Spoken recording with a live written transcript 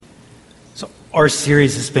So our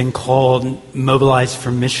series has been called Mobilize for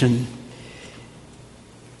Mission.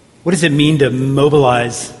 What does it mean to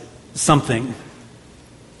mobilize something?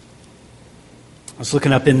 I was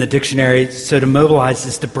looking up in the dictionary. So to mobilize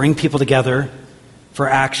is to bring people together for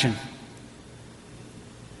action.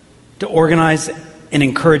 To organize and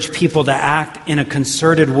encourage people to act in a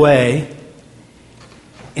concerted way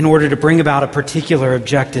in order to bring about a particular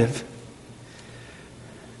objective.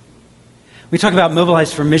 We talk about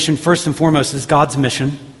mobilize for mission first and foremost as God's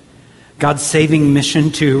mission, God's saving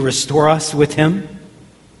mission to restore us with Him.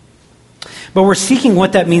 But we're seeking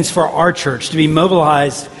what that means for our church, to be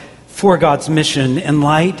mobilized for God's mission in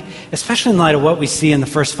light, especially in light of what we see in the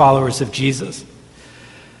first followers of Jesus.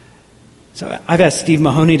 So I've asked Steve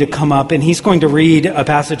Mahoney to come up, and he's going to read a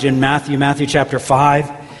passage in Matthew chapter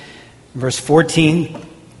 5, verse 14. And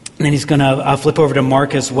then he's going to flip over to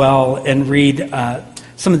Mark as well and read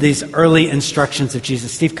some of these early instructions of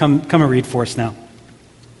Jesus. Steve, come and read for us now.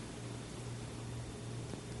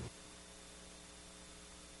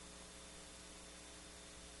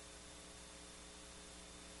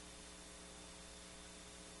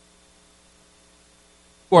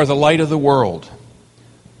 You are the light of the world.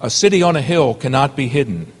 A city on a hill cannot be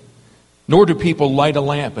hidden, nor do people light a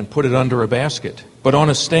lamp and put it under a basket, but on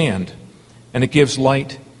a stand, and it gives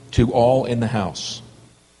light to all in the house.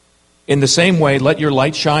 In the same way, let your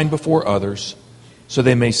light shine before others, so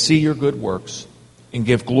they may see your good works and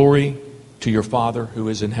give glory to your Father who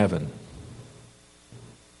is in heaven.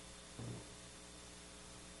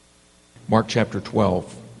 Mark chapter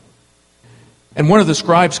 12. And one of the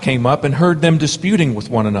scribes came up and heard them disputing with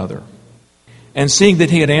one another. And seeing that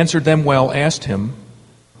he had answered them well, asked him,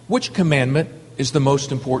 "Which commandment is the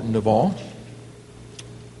most important of all?"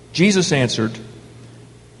 Jesus answered,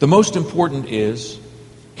 "The most important is,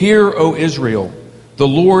 'Hear, O Israel, the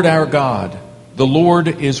Lord our God, the Lord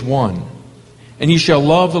is one. And you shall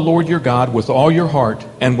love the Lord your God with all your heart,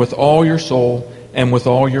 and with all your soul, and with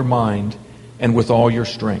all your mind, and with all your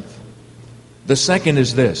strength. The second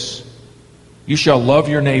is this, you shall love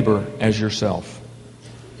your neighbor as yourself.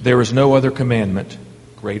 There is no other commandment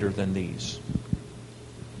greater than these."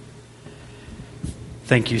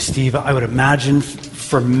 Thank you, Steve. I would imagine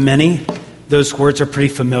for many, those words are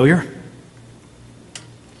pretty familiar.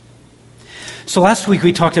 So last week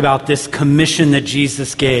we talked about this commission that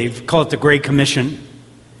Jesus gave, call it the Great Commission. And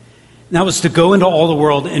that was to go into all the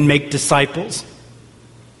world and make disciples.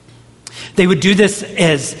 They would do this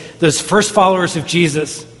as those first followers of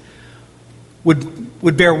Jesus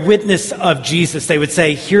would bear witness of Jesus. They would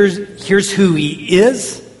say, here's who He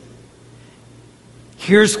is.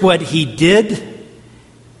 Here's what He did.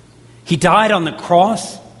 He died on the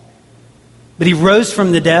cross, but He rose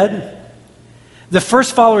from the dead. The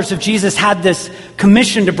first followers of Jesus had this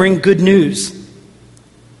commission to bring good news.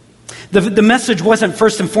 The message wasn't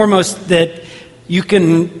first and foremost that you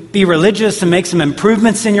can be religious and make some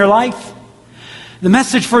improvements in your life. The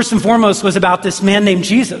message first and foremost was about this man named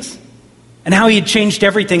Jesus and how He had changed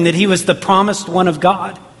everything, that He was the promised one of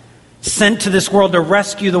God, sent to this world to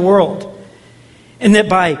rescue the world. And that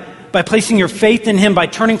by placing your faith in Him, by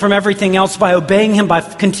turning from everything else, by obeying Him, by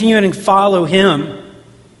continuing to follow Him,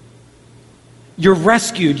 you're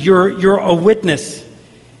rescued, you're a witness.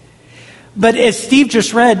 But as Steve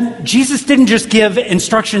just read, Jesus didn't just give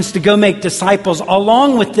instructions to go make disciples.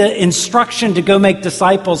 Along with the instruction to go make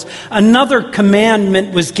disciples, another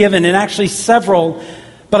commandment was given, and actually several.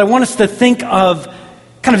 But I want us to think of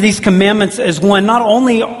kind of these commandments as one. Not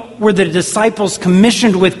only were the disciples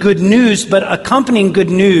commissioned with good news, but accompanying good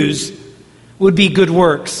news would be good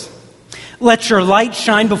works. Let your light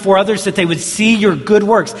shine before others that they would see your good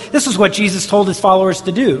works. This is what Jesus told His followers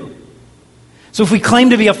to do. So if we claim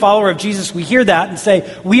to be a follower of Jesus, we hear that and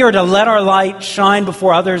say, we are to let our light shine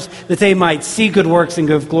before others that they might see good works and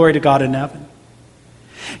give glory to God in heaven.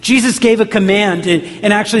 Jesus gave a command,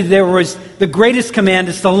 and actually there was the greatest command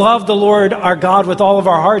is to love the Lord our God with all of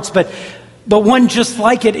our hearts, but one just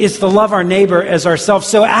like it is to love our neighbor as ourselves.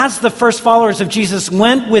 So as the first followers of Jesus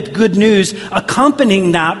went with good news,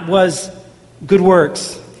 accompanying that was good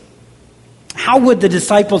works. How would the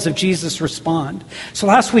disciples of Jesus respond? So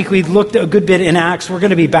last week we looked a good bit in Acts. We're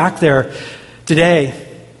going to be back there today.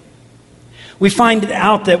 We find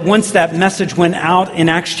out that once that message went out in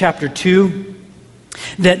Acts chapter 2,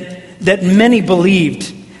 that many believed.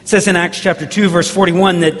 It says in Acts chapter 2, verse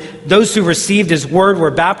 41, that those who received His word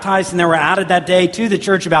were baptized, and there were added that day to the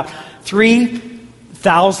church about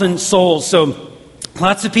 3,000 souls. So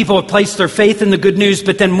lots of people have placed their faith in the good news,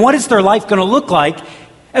 but then what is their life going to look like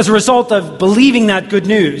as a result of believing that good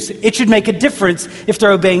news? It should make a difference if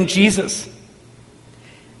they're obeying Jesus.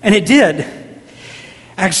 And it did.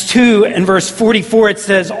 Acts 2 and verse 44, it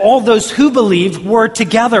says, all those who believed were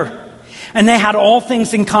together, and they had all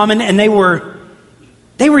things in common, and they were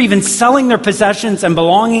even selling their possessions and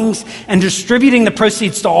belongings and distributing the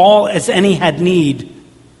proceeds to all as any had need.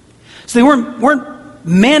 So they weren't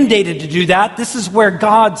mandated to do that. This is where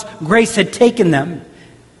God's grace had taken them.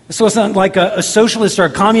 This wasn't like a socialist or a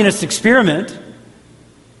communist experiment.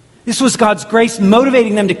 This was God's grace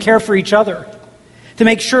motivating them to care for each other, to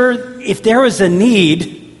make sure if there was a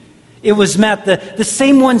need, it was met. The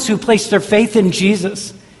same ones who placed their faith in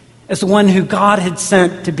Jesus as the one who God had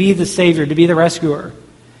sent to be the Savior, to be the rescuer,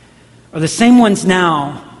 are the same ones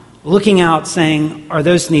now looking out saying, are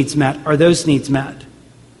those needs met? Are those needs met?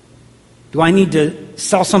 Do I need to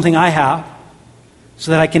sell something I have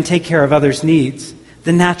so that I can take care of others' needs?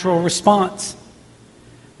 The natural response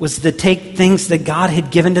was to take things that God had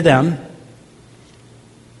given to them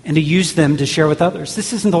and to use them to share with others.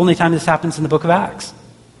 This isn't the only time this happens in the book of Acts.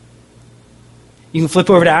 You can flip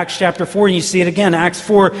over to Acts chapter 4 and you see it again. Acts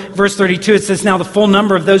 4 verse 32, it says, now the full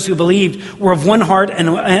number of those who believed were of one heart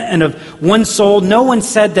and of one soul. No one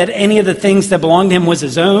said that any of the things that belonged to him was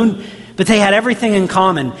his own, but they had everything in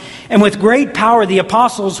common. And with great power, the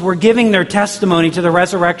apostles were giving their testimony to the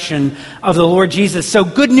resurrection of the Lord Jesus. So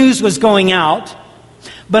good news was going out,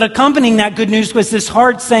 but accompanying that good news was this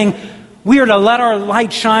heart saying, we are to let our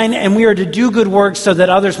light shine and we are to do good works so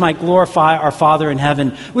that others might glorify our Father in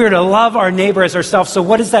heaven. We are to love our neighbor as ourselves. So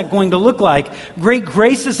what is that going to look like? Great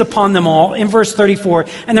grace is upon them all, in verse 34,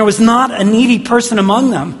 and there was not a needy person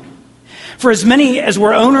among them. For as many as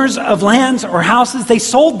were owners of lands or houses, they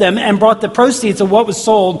sold them and brought the proceeds of what was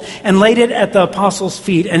sold and laid it at the apostles'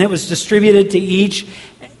 feet, and it was distributed to each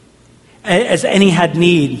as any had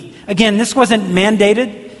need. Again, this wasn't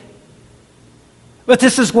mandated, but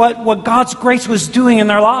this is what God's grace was doing in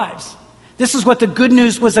their lives. This is what the good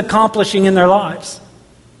news was accomplishing in their lives.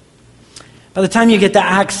 By the time you get to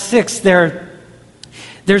Acts 6,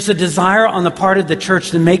 there's a desire on the part of the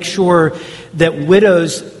church to make sure that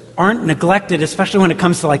widows aren't neglected, especially when it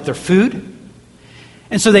comes to like their food.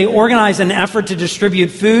 And so they organize an effort to distribute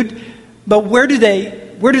food. But where do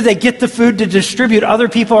they get the food to distribute? Other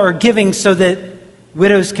people are giving so that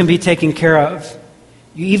widows can be taken care of.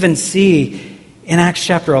 You even see in Acts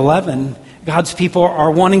chapter 11, God's people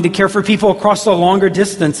are wanting to care for people across a longer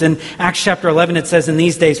distance. In Acts chapter 11, it says, in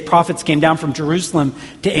these days, prophets came down from Jerusalem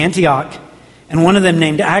to Antioch. And one of them,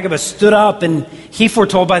 named Agabus, stood up and he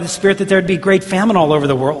foretold by the Spirit that there would be great famine all over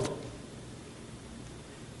the world.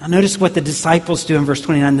 Now notice what the disciples do in verse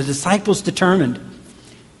 29. The disciples determined,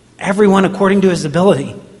 everyone according to his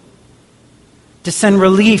ability, to send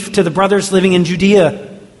relief to the brothers living in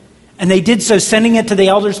Judea. And they did so, sending it to the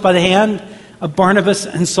elders by the hand of Barnabas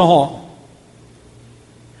and Saul.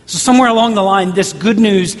 So somewhere along the line, this good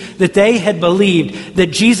news that they had believed that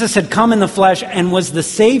Jesus had come in the flesh and was the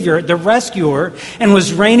Savior, the rescuer, and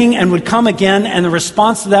was reigning and would come again, and the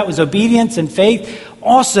response to that was obedience and faith.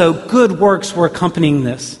 Also, good works were accompanying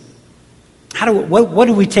this. What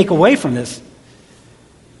do we take away from this?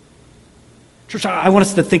 Church, I want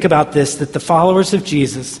us to think about this, that the followers of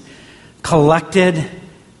Jesus collected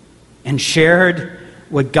and shared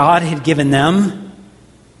what God had given them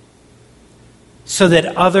so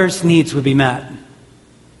that others' needs would be met.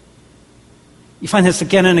 You find this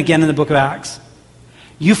again and again in the book of Acts.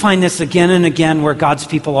 You find this again and again where God's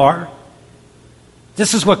people are.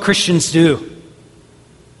 This is what Christians do.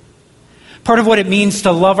 Part of what it means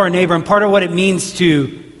to love our neighbor and part of what it means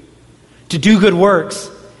to do good works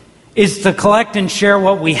is to collect and share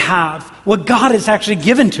what we have, what God has actually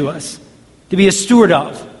given to us, to be a steward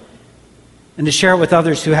of, and to share it with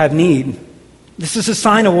others who have need. This is a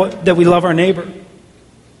sign of that we love our neighbor.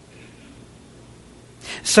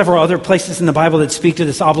 Several other places in the Bible that speak to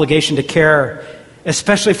this obligation to care,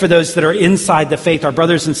 especially for those that are inside the faith, our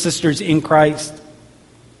brothers and sisters in Christ.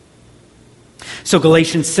 So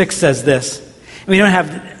Galatians 6 says this. We don't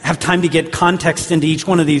have time to get context into each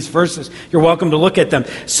one of these verses. You're welcome to look at them.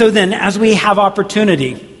 So then, as we have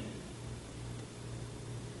opportunity,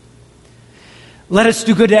 let us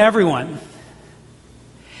do good to everyone,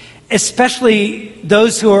 especially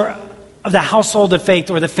those who are of the household of faith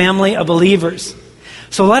or the family of believers.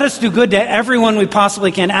 So let us do good to everyone we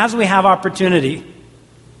possibly can as we have opportunity.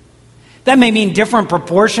 That may mean different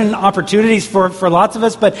proportion opportunities for lots of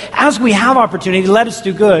us, but as we have opportunity, let us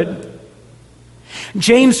do good.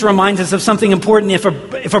 James reminds us of something important.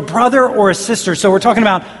 If a brother or a sister, so we're talking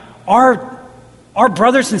about our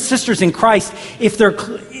brothers and sisters in Christ, if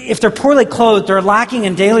they're poorly clothed, they're lacking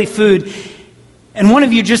in daily food, and one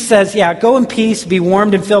of you just says, yeah, go in peace, be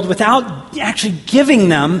warmed and filled, without actually giving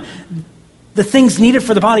them the things needed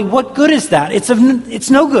for the body, what good is that? It's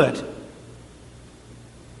no good.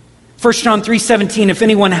 1 John 3:17, if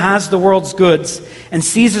anyone has the world's goods and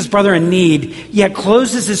sees his brother in need, yet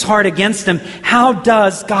closes his heart against him, how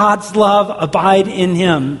does God's love abide in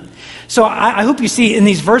him? So I hope you see in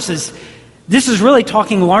these verses, this is really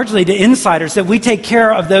talking largely to insiders, that we take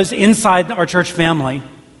care of those inside our church family.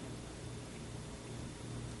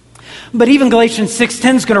 But even Galatians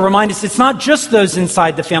 6:10 is going to remind us it's not just those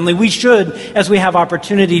inside the family. We should, as we have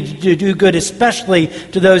opportunity to do good, especially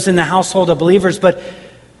to those in the household of believers. But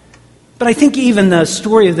I think even the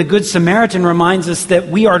story of the Good Samaritan reminds us that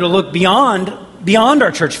we are to look beyond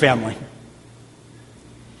our church family.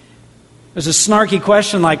 There's a snarky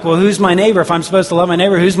question like, well, who's my neighbor? If I'm supposed to love my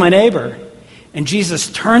neighbor, who's my neighbor? And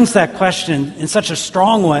Jesus turns that question in such a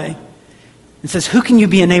strong way and says, who can you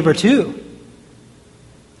be a neighbor to?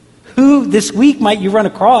 Who this week might you run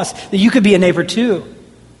across that you could be a neighbor to?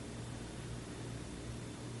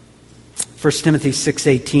 1 Timothy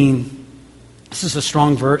 6:18. This is a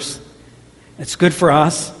strong verse. It's good for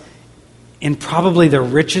us in probably the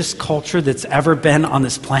richest culture that's ever been on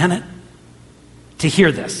this planet to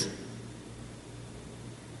hear this.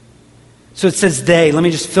 So it says they. Let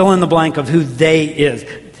me just fill in the blank of who they is.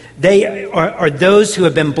 They are those who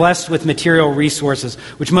have been blessed with material resources,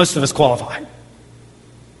 which most of us qualify.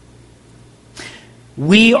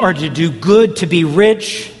 We are to do good, to be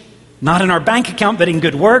rich, not in our bank account, but in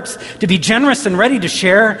good works, to be generous and ready to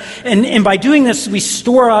share. And by doing this, we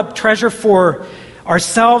store up treasure for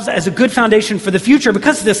ourselves as a good foundation for the future,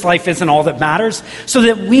 because this life isn't all that matters, so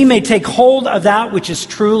that we may take hold of that which is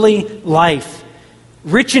truly life.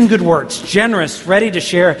 Rich in good works, generous, ready to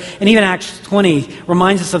share. And even Acts 20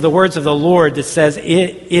 reminds us of the words of the Lord that says,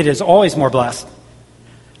 it is always more blessed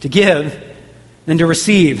to give than to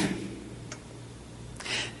receive.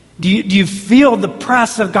 Do you feel the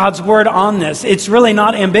press of God's word on this? It's really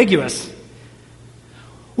not ambiguous.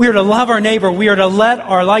 We are to love our neighbor. We are to let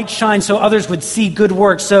our light shine so others would see good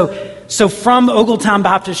works. So from Ogletown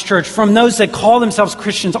Baptist Church, from those that call themselves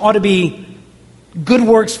Christians, ought to be good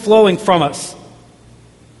works flowing from us.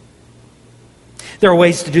 There are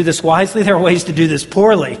ways to do this wisely. There are ways to do this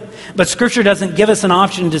poorly. But Scripture doesn't give us an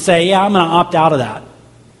option to say, yeah, I'm going to opt out of that.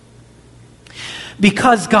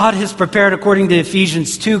 Because God has prepared, according to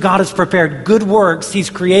Ephesians 2, God has prepared good works.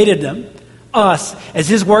 He's created them, us, as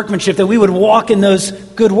His workmanship, that we would walk in those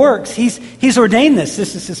good works. He's ordained this.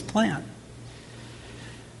 This is His plan.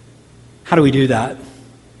 How do we do that?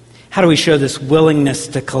 How do we show this willingness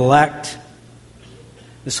to collect,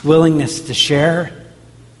 this willingness to share,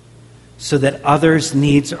 so that others'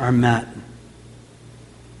 needs are met?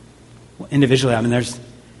 Well, individually,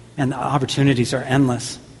 and the opportunities are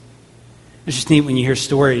endless. It's just neat when you hear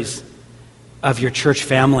stories of your church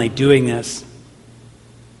family doing this.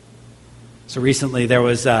 So recently there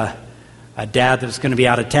was a dad that was going to be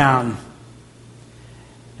out of town,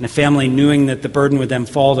 and a family knowing that the burden would then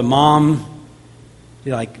fall to mom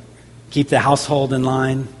to keep the household in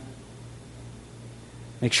line,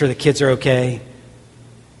 make sure the kids are okay,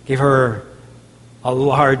 gave her a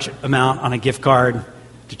large amount on a gift card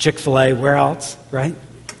to Chick-fil-A, where else, right?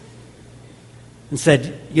 And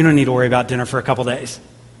said, you don't need to worry about dinner for a couple days.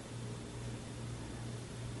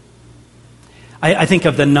 I think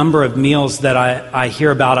of the number of meals that I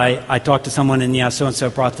hear about. I talked to someone and so-and-so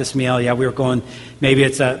brought this meal. Yeah, we were going, maybe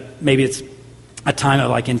it's a time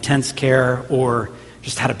of intense care, or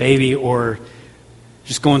just had a baby, or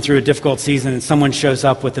just going through a difficult season, and someone shows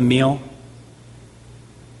up with a meal.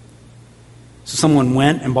 So someone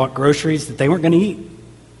went and bought groceries that they weren't going to eat.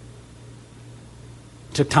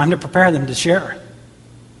 Took time to prepare them to share.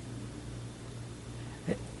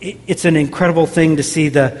 It's an incredible thing to see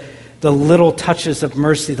the little touches of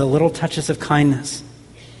mercy, the little touches of kindness.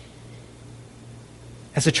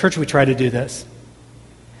 As a church, we try to do this.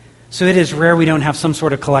 So it is rare we don't have some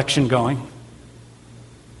sort of collection going.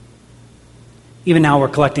 Even now we're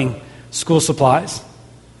collecting school supplies.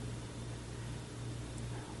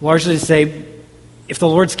 Largely to say, if the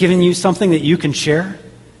Lord's given you something that you can share,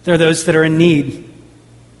 there are those that are in need.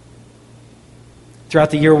 Throughout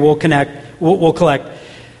the year, we'll collect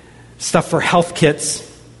stuff for health kits,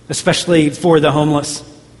 especially for the homeless.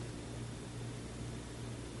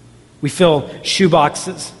 We fill shoe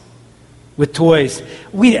boxes with toys.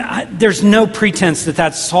 There's no pretense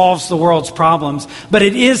that solves the world's problems, but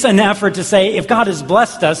it is an effort to say, if God has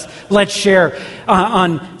blessed us, let's share.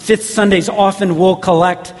 On fifth Sundays, often we'll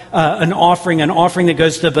collect an offering that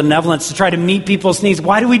goes to benevolence to try to meet people's needs.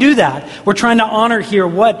 Why do we do that? We're trying to honor here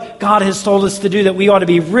what God has told us to do, that we ought to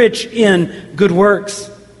be rich in good works.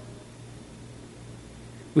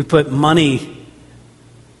 We put money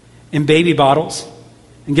in baby bottles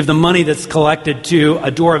and give the money that's collected to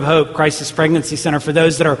A Door of Hope Crisis Pregnancy Center for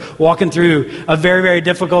those that are walking through a very, very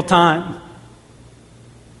difficult time.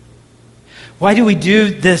 Why do we do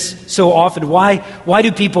this so often? Why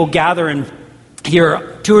do people gather and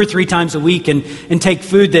here 2 or 3 times a week and take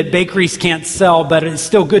food that bakeries can't sell, but it's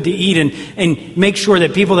still good to eat, and make sure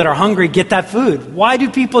that people that are hungry get that food? Why do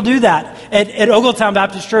people do that at Ogletown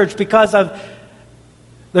Baptist Church? Because of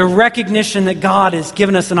the recognition that God has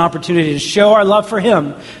given us an opportunity to show our love for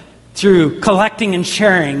Him through collecting and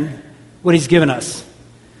sharing what He's given us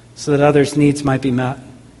so that others' needs might be met.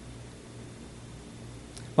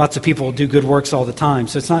 Lots of people do good works all the time.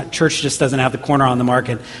 So it's not, church just doesn't have the corner on the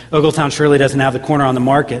market. Ogletown surely doesn't have the corner on the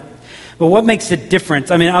market. But what makes it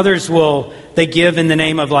different? I mean, others they give in the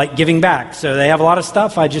name of like giving back. So they have a lot of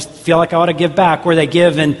stuff. I just feel like I ought to give back. Or they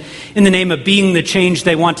give in the name of being the change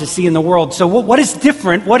they want to see in the world. So what is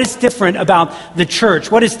different? What is different about the church?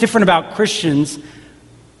 What is different about Christians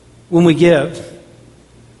when we give?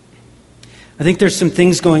 I think there's some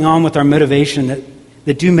things going on with our motivation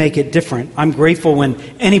that do make it different. I'm grateful when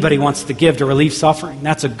anybody wants to give to relieve suffering.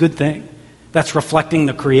 That's a good thing. That's reflecting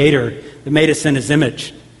the Creator that made us in His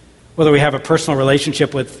image, whether we have a personal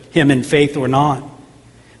relationship with Him in faith or not.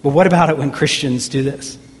 But what about it when Christians do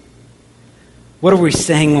this? What are we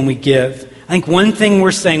saying when we give? I think one thing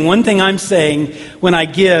I'm saying when I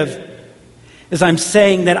give is I'm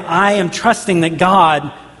saying that I am trusting that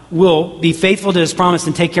God will be faithful to His promise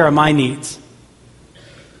and take care of my needs.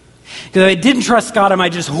 Because if I didn't trust God, I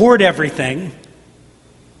might just hoard everything.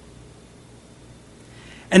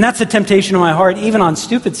 And that's a temptation in my heart, even on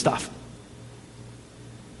stupid stuff.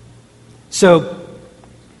 So,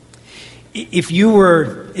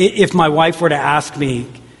 if my wife were to ask me,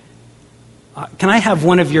 can I have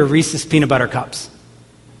one of your Reese's peanut butter cups?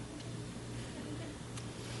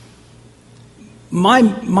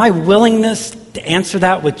 My willingness to answer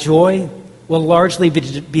that with joy will largely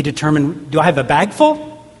be determined, do I have a bag full?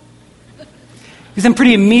 Because then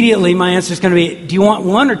pretty immediately my answer is going to be, do you want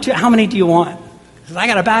one or two? How many do you want? Because I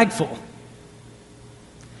got a bag full.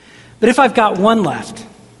 But if I've got one left,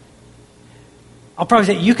 I'll probably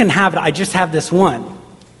say, you can have it, I just have this one.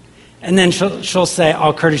 And then she'll say,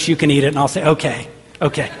 oh, Curtis, you can eat it. And I'll say, okay.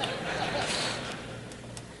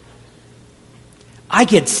 I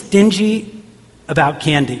get stingy about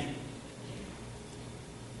candy.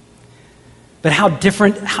 But how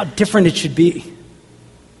different it should be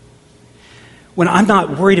when I'm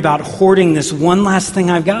not worried about hoarding this one last thing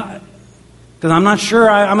I've got, because I'm not sure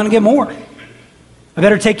I'm going to get more. I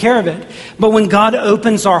better take care of it. But when God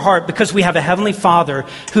opens our heart, because we have a Heavenly Father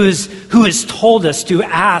who has told us to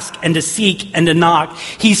ask and to seek and to knock,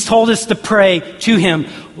 He's told us to pray to Him,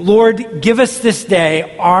 Lord, give us this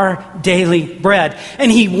day our daily bread. And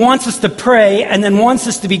He wants us to pray and then wants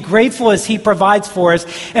us to be grateful as He provides for us.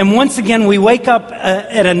 And once again, we wake up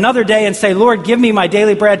at another day and say, Lord, give me my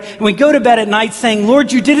daily bread. And we go to bed at night saying,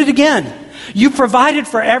 Lord, you did it again. You provided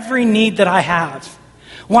for every need that I have.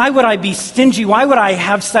 Why would I be stingy? Why would I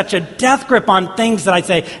have such a death grip on things that I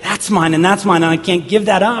say, that's mine and I can't give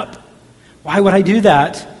that up? Why would I do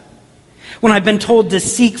that? When I've been told to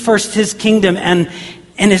seek first His kingdom and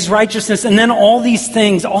His righteousness, and then all these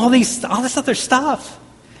things, all this other stuff.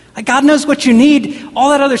 Like God knows what you need.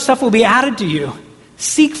 All that other stuff will be added to you.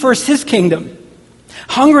 Seek first His kingdom.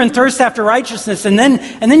 Hunger and thirst after righteousness, and then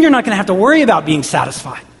you're not going to have to worry about being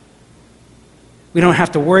satisfied. We don't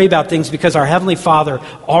have to worry about things because our Heavenly Father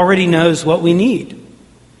already knows what we need.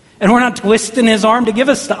 And we're not twisting His arm to give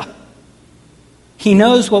us stuff. He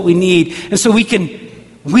knows what we need. And so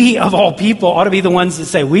we of all people ought to be the ones that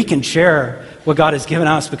say we can share what God has given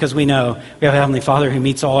us because we know we have a Heavenly Father who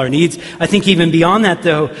meets all our needs. I think even beyond that,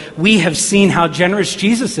 though, we have seen how generous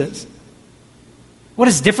Jesus is. What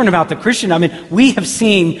is different about the Christian? I mean, we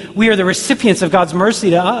are the recipients of God's mercy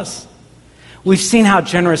to us. We've seen how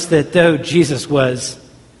generous that though Jesus was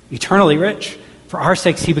eternally rich, for our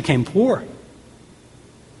sakes He became poor.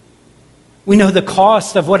 We know the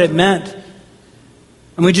cost of what it meant.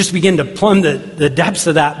 And we just begin to plumb the depths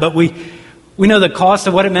of that. But we know the cost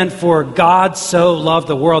of what it meant for God so loved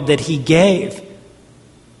the world that He gave.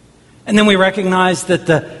 And then we recognize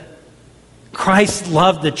that Christ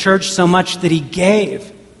loved the church so much that He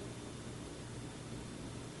gave.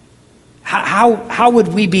 How would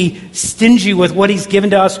we be stingy with what He's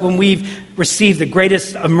given to us when we've received the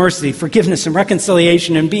greatest of mercy, forgiveness and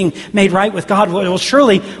reconciliation and being made right with God? Well,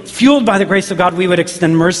 surely, fueled by the grace of God, we would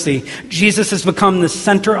extend mercy. Jesus has become the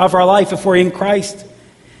center of our life if we're in Christ.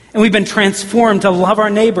 And we've been transformed to love our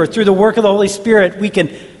neighbor through the work of the Holy Spirit. We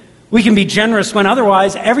can be generous when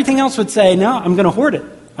otherwise everything else would say, no, I'm going to hoard it.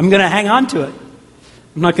 I'm going to hang on to it.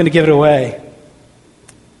 I'm not going to give it away.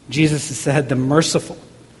 Jesus has said, the merciful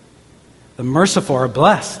are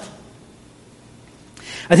blessed.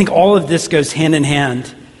 I think all of this goes hand in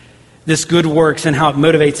hand. This good works and how it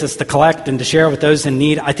motivates us to collect and to share with those in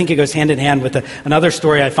need. I think it goes hand in hand with another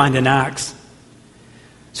story I find in Acts.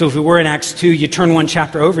 So if we were in Acts 2, you turn one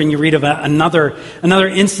chapter over and you read of another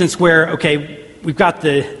instance where, okay, we've got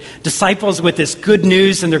the disciples with this good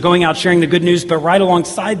news and they're going out sharing the good news, but right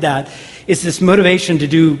alongside that is this motivation to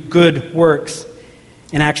do good works.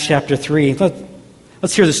 In Acts chapter 3,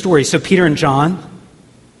 let's hear the story. So Peter and John,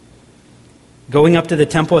 going up to the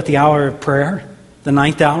temple at the hour of prayer, the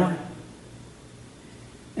 9th hour.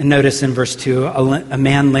 And notice in verse 2, a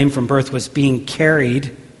man lame from birth was being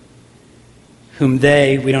carried, whom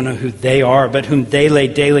we don't know who they are, but whom they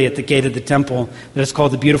laid daily at the gate of the temple, that is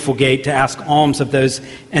called the Beautiful Gate, to ask alms of those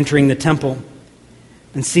entering the temple.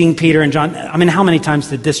 And seeing Peter and John, how many times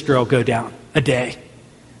did this drill go down a day?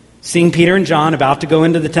 Seeing Peter and John about to go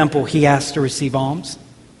into the temple, he asked to receive alms.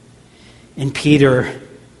 And Peter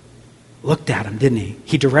looked at him, didn't he?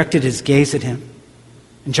 He directed his gaze at him.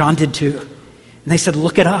 And John did too. And they said,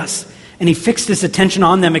 look at us. And he fixed his attention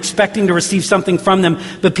on them, expecting to receive something from them.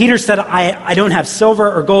 But Peter said, I don't have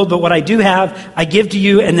silver or gold, but what I do have, I give to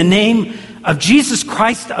you. In the name of Jesus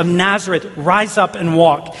Christ of Nazareth, rise up and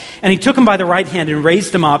walk. And he took him by the right hand and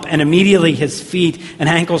raised him up, and immediately his feet and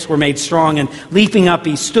ankles were made strong. And leaping up,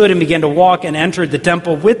 he stood and began to walk and entered the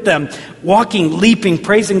temple with them, walking, leaping,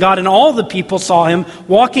 praising God. And all the people saw him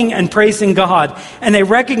walking and praising God. And they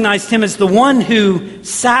recognized him as the one who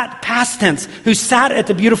sat, past tense, who sat at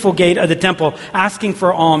the beautiful gate of the temple asking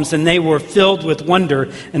for alms. And they were filled with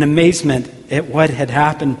wonder and amazement at what had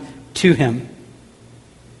happened to him.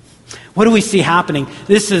 What do we see happening?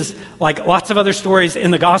 This is like lots of other stories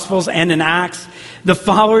in the Gospels and in Acts. The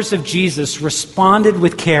followers of Jesus responded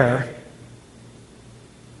with care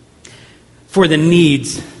for the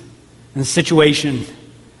needs and the situation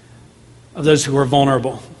of those who were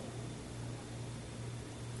vulnerable.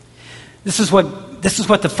 This is what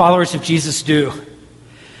the followers of Jesus do.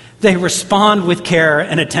 They respond with care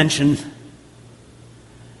and attention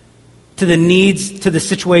to the needs, to the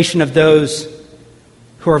situation of those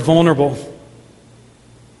who are vulnerable.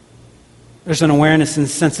 There's an awareness and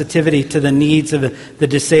sensitivity to the needs of the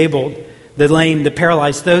disabled, the lame, the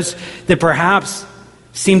paralyzed, those that perhaps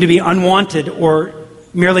seem to be unwanted or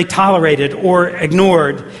merely tolerated or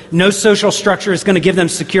ignored. No social structure is going to give them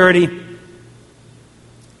security.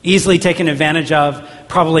 Easily taken advantage of,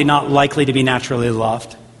 probably not likely to be naturally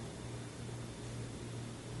loved.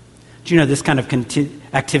 Do you know this kind of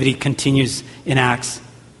activity continues in Acts?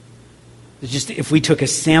 Just if we took a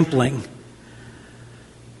sampling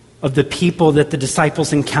of the people that the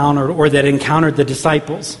disciples encountered or that encountered the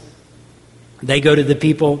disciples, they go to the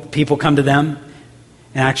people come to them.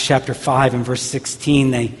 In Acts chapter 5 and verse 16,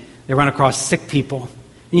 they run across sick people.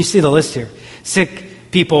 And you see the list here. Sick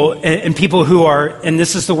people and people who are, and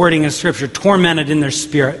this is the wording in Scripture, tormented in their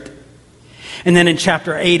spirit. And then in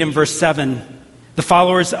chapter 8 and verse 7, the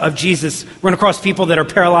followers of Jesus run across people that are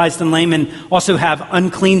paralyzed and lame and also have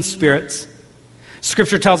unclean spirits.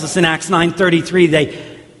 Scripture tells us in Acts 9:33,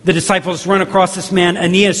 the disciples run across this man,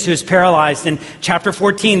 Aeneas, who is paralyzed. In chapter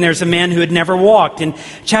 14, there's a man who had never walked. In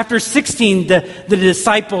chapter 16, the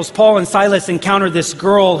disciples, Paul and Silas, encounter this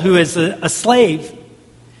girl who is a slave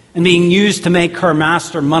and being used to make her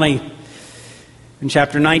master money. In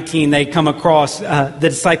chapter 19, the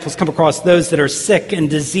disciples come across those that are sick and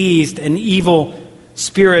diseased and evil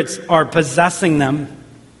spirits are possessing them.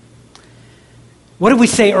 What did we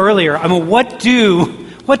say earlier? What do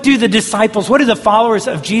the disciples, what do the followers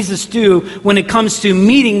of Jesus do when it comes to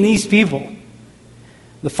meeting these people?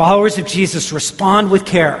 The followers of Jesus respond with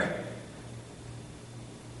care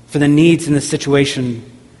for the needs and the situation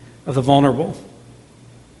of the vulnerable.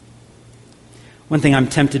 One thing I'm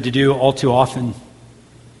tempted to do all too often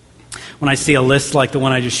when I see a list like the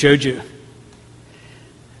one I just showed you,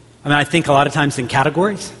 I think a lot of times in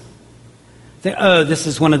categories. This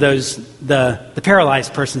is one of those, the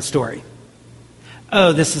paralyzed person story.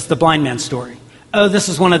 Oh, this is the blind man story. Oh, this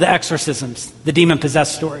is one of the exorcisms, the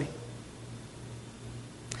demon-possessed story.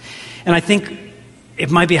 And I think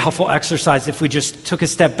it might be a helpful exercise if we just took a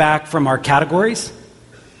step back from our categories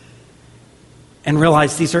and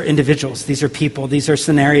realized these are individuals, these are people, these are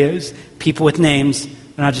scenarios, people with names,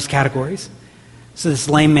 they're not just categories. So this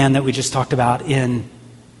lame man that we just talked about in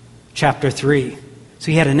chapter 3.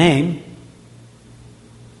 So he had a name.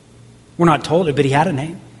 We're not told it, but he had a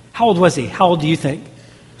name. How old was he? How old do you think?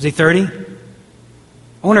 Was he 30?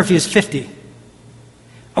 I wonder if he was 50.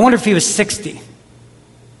 I wonder if he was 60.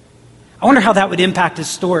 I wonder how that would impact his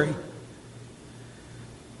story.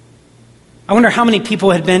 I wonder how many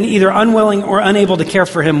people had been either unwilling or unable to care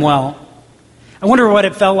for him well. I wonder what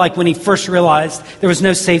it felt like when he first realized there was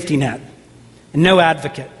no safety net and no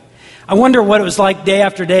advocate. I wonder what it was like day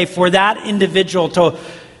after day for that individual to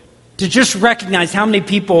just recognize how many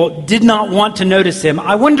people did not want to notice him.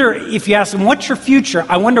 I wonder if you ask him, what's your future?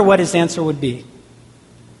 I wonder what his answer would be.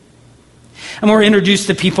 And we're introduced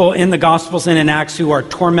to people in the Gospels and in Acts who are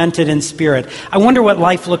tormented in spirit. I wonder what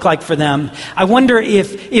life looked like for them. I wonder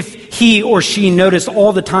if he or she noticed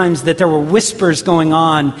all the times that there were whispers going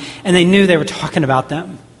on and they knew they were talking about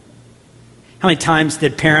them. How many times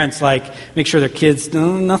did parents make sure their kids,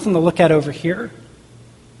 no, nothing to look at over here?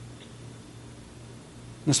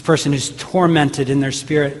 This person who's tormented in their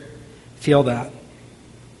spirit feel that. I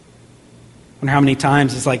wonder how many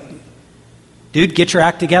times it's like, dude, get your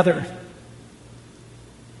act together.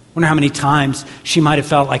 I wonder how many times she might have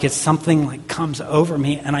felt like it's something like comes over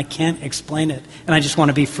me and I can't explain it and I just want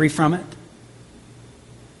to be free from it.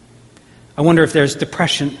 I wonder if there's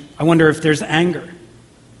depression. I wonder if there's anger.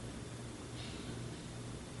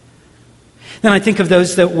 Then I think of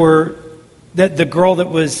those that the girl that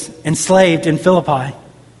was enslaved in Philippi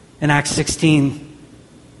in Acts 16,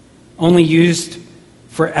 only used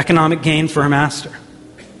for economic gain for her master.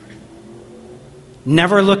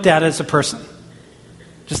 Never looked at as a person.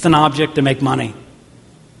 Just an object to make money. I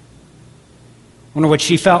wonder what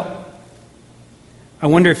she felt. I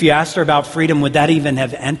wonder if you asked her about freedom, would that even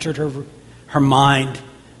have entered her mind?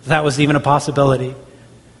 If that was even a possibility,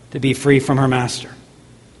 to be free from her master.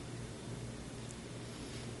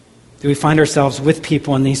 Do we find ourselves with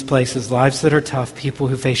people in these places, lives that are tough, people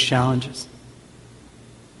who face challenges?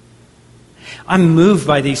 I'm moved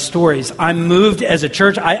by these stories. I'm moved as a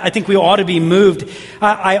church. I think we ought to be moved.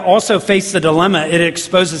 I also face the dilemma. It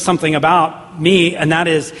exposes something about me, and that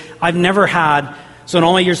is I've never had, so in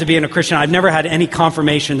all my years of being a Christian, I've never had any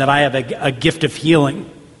confirmation that I have a gift of healing.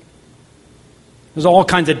 There's all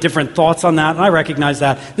kinds of different thoughts on that, and I recognize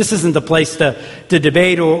that. This isn't the place to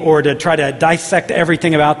debate or to try to dissect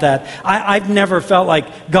everything about that. I've never felt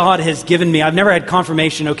like God has given me, I've never had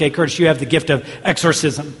confirmation, okay, Curtis, you have the gift of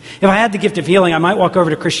exorcism. If I had the gift of healing, I might walk over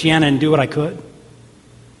to Christiana and do what I could.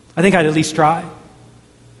 I think I'd at least try.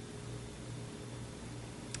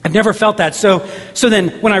 I've never felt that. So then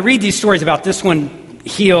when I read these stories about this one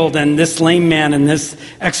healed and this lame man and this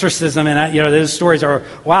exorcism and those stories are,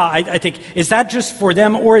 wow, I think, is that just for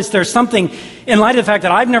them, or is there something in light of the fact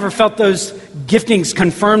that I've never felt those giftings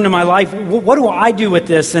confirmed in my life? What do I do with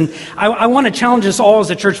this? And I want to challenge us all as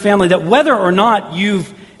a church family that whether or not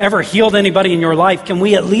you've ever healed anybody in your life, can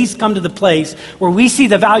we at least come to the place where we see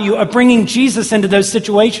the value of bringing Jesus into those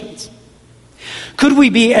situations? Could we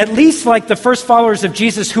be at least like the first followers of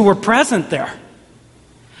Jesus who were present there?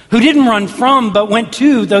 Who didn't run from, but went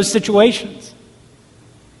to those situations?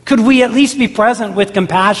 Could we at least be present with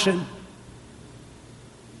compassion?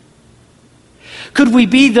 Could we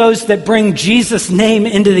be those that bring Jesus' name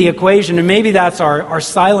into the equation? And maybe that's our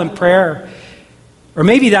silent prayer. Or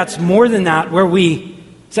maybe that's more than that, where we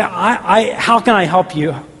say, how can I help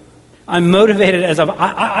you? I'm motivated as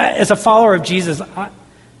a follower of Jesus.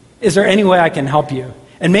 Is there any way I can help you?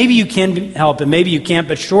 And maybe you can help and maybe you can't,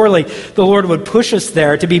 but surely the Lord would push us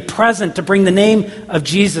there to be present, to bring the name of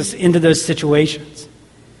Jesus into those situations.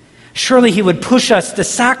 Surely he would push us to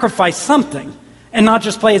sacrifice something and not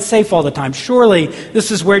just play it safe all the time. Surely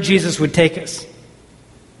this is where Jesus would take us.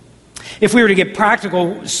 If we were to get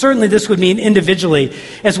practical, certainly this would mean individually,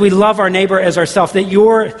 as we love our neighbor as ourselves, that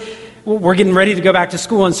we're getting ready to go back to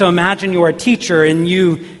school, and so imagine you're a teacher and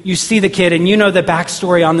you see the kid and you know the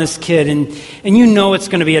backstory on this kid and you know it's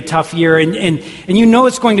going to be a tough year and you know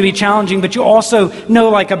it's going to be challenging, but you also know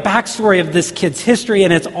like a backstory of this kid's history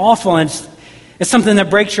and it's awful and it's something that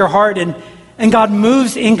breaks your heart and God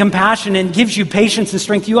moves in compassion and gives you patience and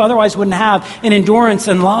strength you otherwise wouldn't have, and endurance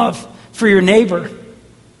and love for your neighbor.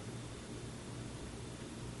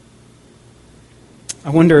 I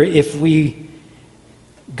wonder if we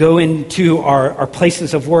go into our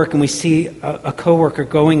places of work and we see a coworker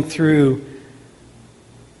going through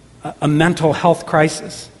a mental health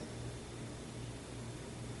crisis.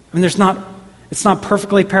 I mean, it's not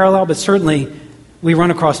perfectly parallel, but certainly we run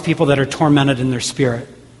across people that are tormented in their spirit,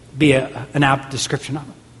 be an apt description of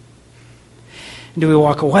it. And do we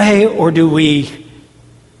walk away, or do we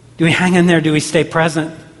hang in there? Do we stay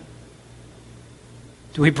present?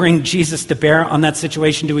 Do we bring Jesus to bear on that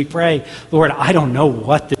situation? Do we pray, Lord, I don't know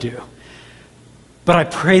what to do, but I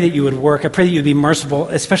pray that you would work. I pray that you would be merciful,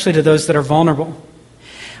 especially to those that are vulnerable.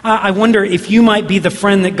 I wonder if you might be the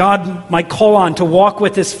friend that God might call on to walk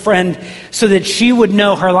with this friend so that she would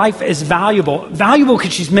know her life is valuable. Valuable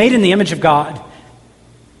because she's made in the image of God.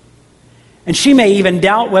 And she may even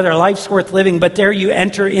doubt whether life's worth living, but there you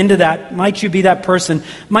enter into that. Might you be that person?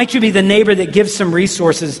 Might you be the neighbor that gives some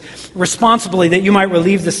resources responsibly that you might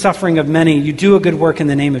relieve the suffering of many? You do a good work in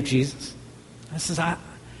the name of Jesus.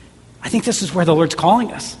 I think this is where the Lord's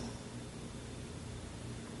calling us.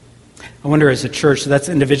 I wonder as a church, so that's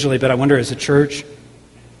individually, but I wonder as a church,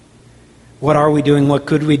 what are we doing? What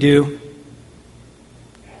could we do?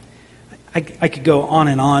 I could go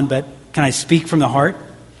on, but can I speak from the heart?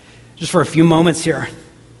 Just for a few moments here.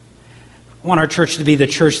 I want our church to be the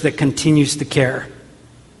church that continues to care.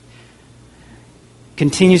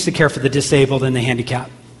 Continues to care for the disabled and the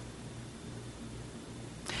handicapped.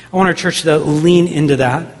 I want our church to lean into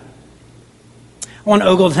that. I want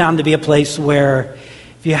Ogletown to be a place where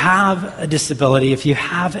if you have a disability, if you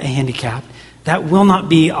have a handicap, that will not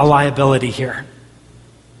be a liability here.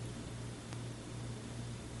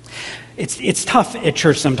 It's tough at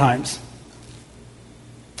church sometimes.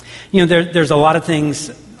 You know, there's a lot of things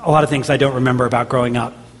I don't remember about growing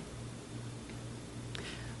up.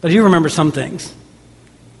 But I do remember some things.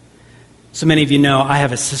 So many of you know I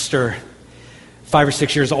have a sister 5 or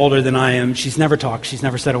 6 years older than I am. She's never talked. She's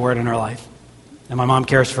never said a word in her life. And my mom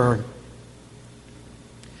cares for her.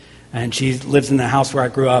 And she lives in the house where I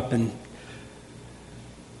grew up. And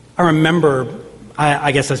I remember,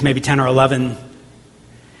 I guess I was maybe 10 or 11.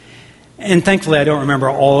 And thankfully, I don't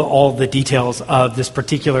remember all the details of this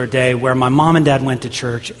particular day where my mom and dad went to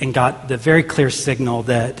church and got the very clear signal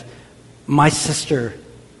that my sister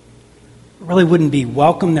really wouldn't be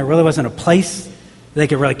welcome. There really wasn't a place that they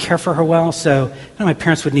could really care for her well. So my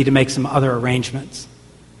parents would need to make some other arrangements.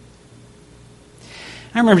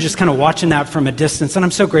 I remember just kind of watching that from a distance, and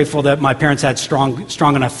I'm so grateful that my parents had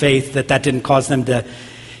strong enough faith that didn't cause them to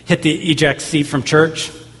hit the eject seat from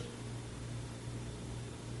church.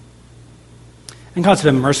 And God's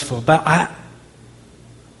been merciful, but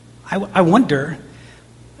I wonder,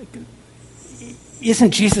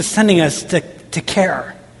 isn't Jesus sending us to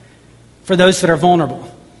care for those that are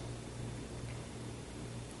vulnerable?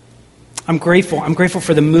 I'm grateful. I'm grateful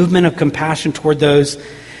for the movement of compassion toward those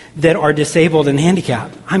that are disabled and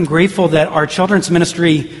handicapped. I'm grateful that our children's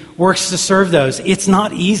ministry works to serve those. It's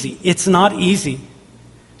not easy. It's not easy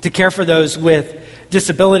to care for those with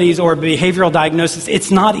disabilities or behavioral diagnosis.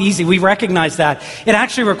 It's not easy. We recognize that. It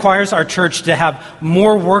actually requires our church to have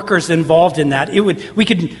more workers involved in that. We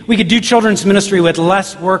could do children's ministry with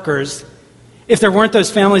less workers if there weren't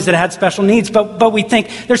those families that had special needs. But we think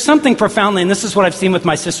there's something profoundly, and this is what I've seen with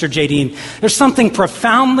my sister Jadine, there's something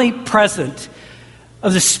profoundly present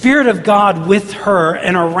of the Spirit of God with her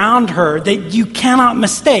and around her that you cannot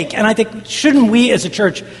mistake. And I think, shouldn't we as a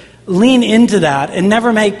church lean into that and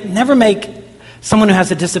never make someone who has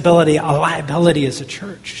a disability a liability as a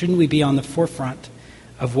church? Shouldn't we be on the forefront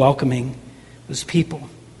of welcoming those people?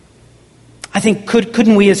 I think,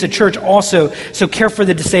 couldn't we as a church also care for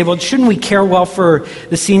the disabled? Shouldn't we care well for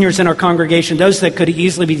the seniors in our congregation, those that could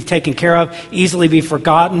easily be taken care of, easily be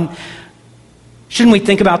forgotten? Shouldn't we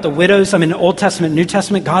think about the widows? I mean, Old Testament, New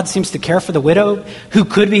Testament, God seems to care for the widow who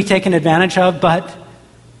could be taken advantage of, but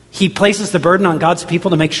he places the burden on God's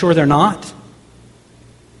people to make sure they're not.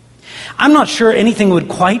 I'm not sure anything would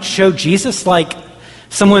quite show Jesus like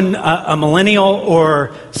someone, a millennial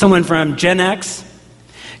or someone from Gen X,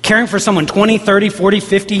 caring for someone 20, 30, 40,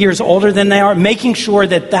 50 years older than they are, making sure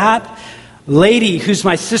that lady who's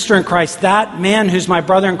my sister in Christ, that man who's my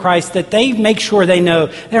brother in Christ, that they make sure they know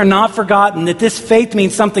they're not forgotten, that this faith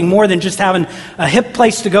means something more than just having a hip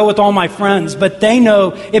place to go with all my friends, but they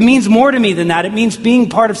know it means more to me than that. It means being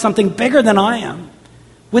part of something bigger than I am.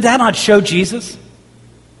 Would that not show Jesus?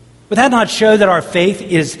 Would that not show that our faith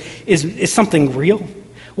is something real?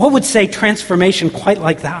 What would say transformation quite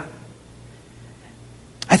like that?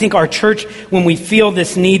 I think our church, when we feel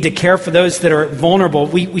this need to care for those that are vulnerable,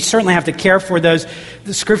 we certainly have to care for those.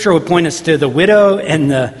 The scripture would point us to the widow and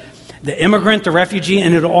the immigrant, the refugee,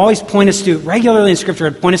 and it will always point us to, regularly in scripture,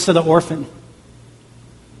 it would point us to the orphan.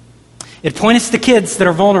 It points us to kids that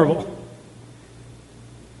are vulnerable.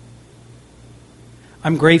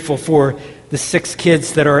 I'm grateful for the 6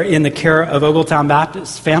 kids that are in the care of Ogletown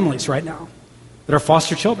Baptist families right now, that are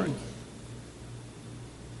foster children.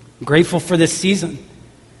 I'm grateful for this season.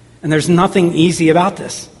 And there's nothing easy about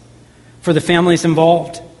this for the families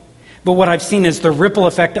involved. But what I've seen is the ripple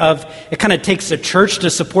effect of, it kind of takes a church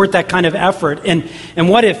to support that kind of effort. And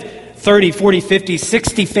what if 30, 40, 50,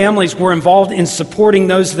 60 families were involved in supporting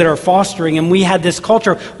those that are fostering, and we had this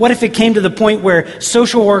culture? What if it came to the point where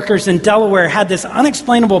social workers in Delaware had this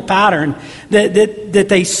unexplainable pattern that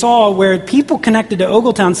they saw where people connected to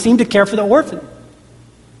Ogletown seemed to care for the orphan?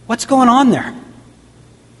 What's going on there?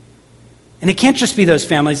 And it can't just be those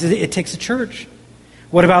families. It takes a church.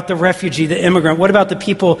 What about the refugee, the immigrant? What about the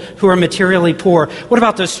people who are materially poor? What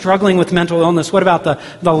about those struggling with mental illness? What about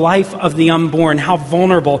the life of the unborn? How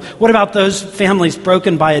vulnerable? What about those families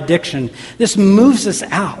broken by addiction? This moves us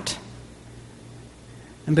out.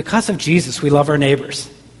 And because of Jesus, we love our neighbors.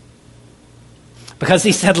 Because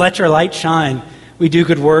he said, let your light shine, we do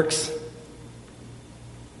good works.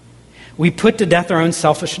 We put to death our own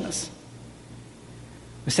selfishness.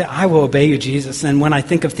 We say, I will obey you, Jesus. And when I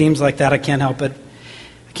think of themes like that, I can't help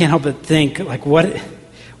but think, like, what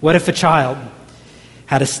if a child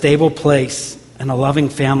had a stable place and a loving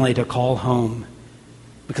family to call home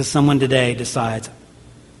because someone today decides,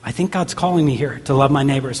 I think God's calling me here to love my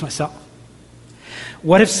neighbor as myself?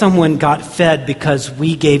 What if someone got fed because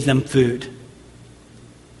we gave them food?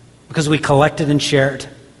 Because we collected and shared?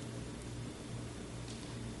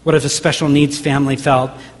 What if a special needs family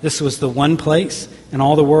felt this was the one place in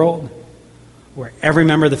all the world where every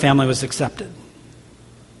member of the family was accepted?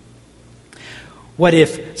 What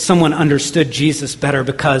if someone understood Jesus better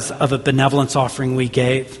because of a benevolence offering we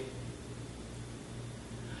gave?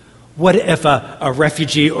 What if a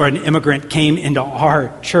refugee or an immigrant came into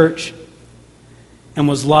our church and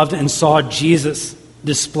was loved and saw Jesus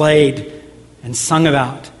displayed and sung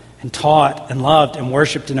about and taught and loved and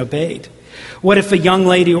worshiped and obeyed? What if a young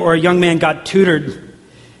lady or a young man got tutored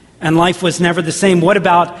and life was never the same? What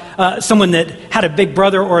about someone that had a big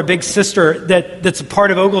brother or a big sister that's a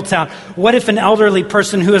part of Ogletown? What if an elderly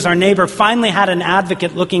person who is our neighbor finally had an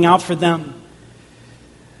advocate looking out for them?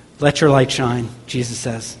 Let your light shine, Jesus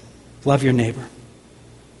says. Love your neighbor.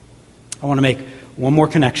 I want to make one more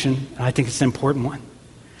connection, and I think it's an important one.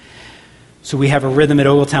 So we have a rhythm at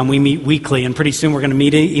Ogletown. We meet weekly, and pretty soon we're going to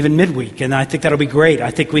meet even midweek, and I think that'll be great. I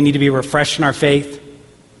think we need to be refreshed in our faith.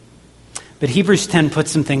 But Hebrews 10 puts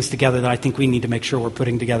some things together that I think we need to make sure we're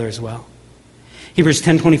putting together as well. Hebrews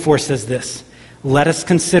 10:24 says this, let us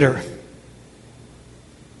consider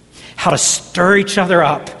how to stir each other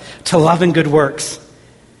up to love and good works.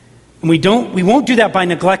 And we won't do that by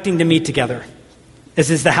neglecting to meet together, as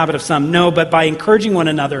is the habit of some. No, but by encouraging one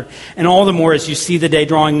another, and all the more as you see the day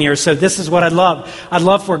drawing near. So this is what I'd love. I'd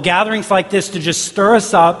love for gatherings like this to just stir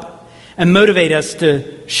us up and motivate us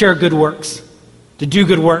to share good works, to do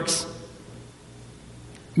good works.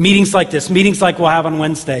 Meetings like this, meetings like we'll have on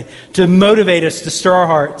Wednesday, to motivate us to stir our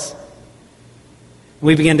hearts.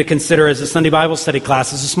 We begin to consider as a Sunday Bible study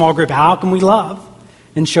class, as a small group, how can we love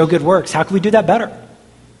and show good works? How can we do that better?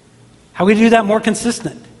 How can we do that more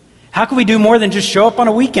consistent? How can we do more than just show up on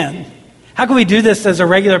a weekend? How can we do this as a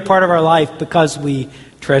regular part of our life because we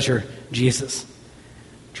treasure Jesus?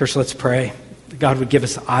 Church, let's pray that God would give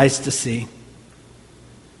us eyes to see.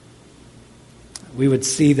 We would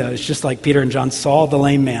see those, just like Peter and John saw the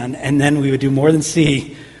lame man, and then we would do more than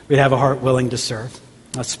see. We'd have a heart willing to serve.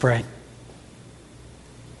 Let's pray.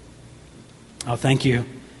 Oh, thank you,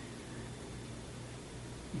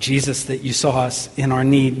 Jesus, that you saw us in our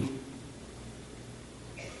need.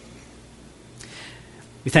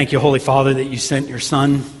 We thank you, Holy Father, that you sent your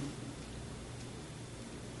Son,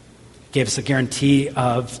 gave us a guarantee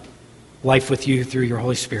of life with you through your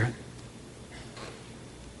Holy Spirit.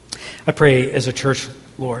 I pray as a church,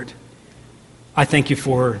 Lord, I thank you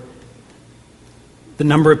for the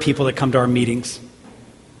number of people that come to our meetings.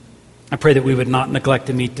 I pray that we would not neglect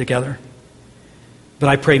to meet together. But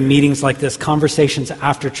I pray meetings like this, conversations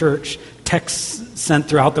after church, texts sent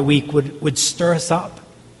throughout the week would stir us up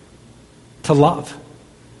to love,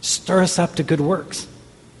 stir us up to good works.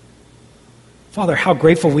 Father, how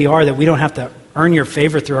grateful we are that we don't have to earn your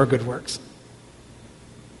favor through our good works.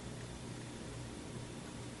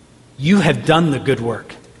 You have done the good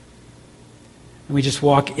work. And we just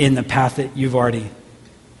walk in the path that you've already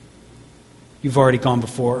gone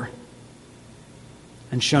before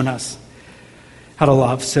and shown us how to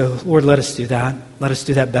love. So, Lord, let us do that. Let us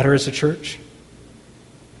do that better as a church.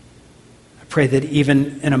 I pray that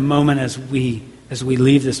even in a moment as we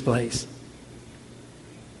leave this place,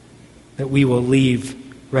 that we will leave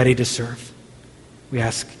ready to serve. We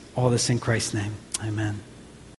ask all this in Christ's name. Amen.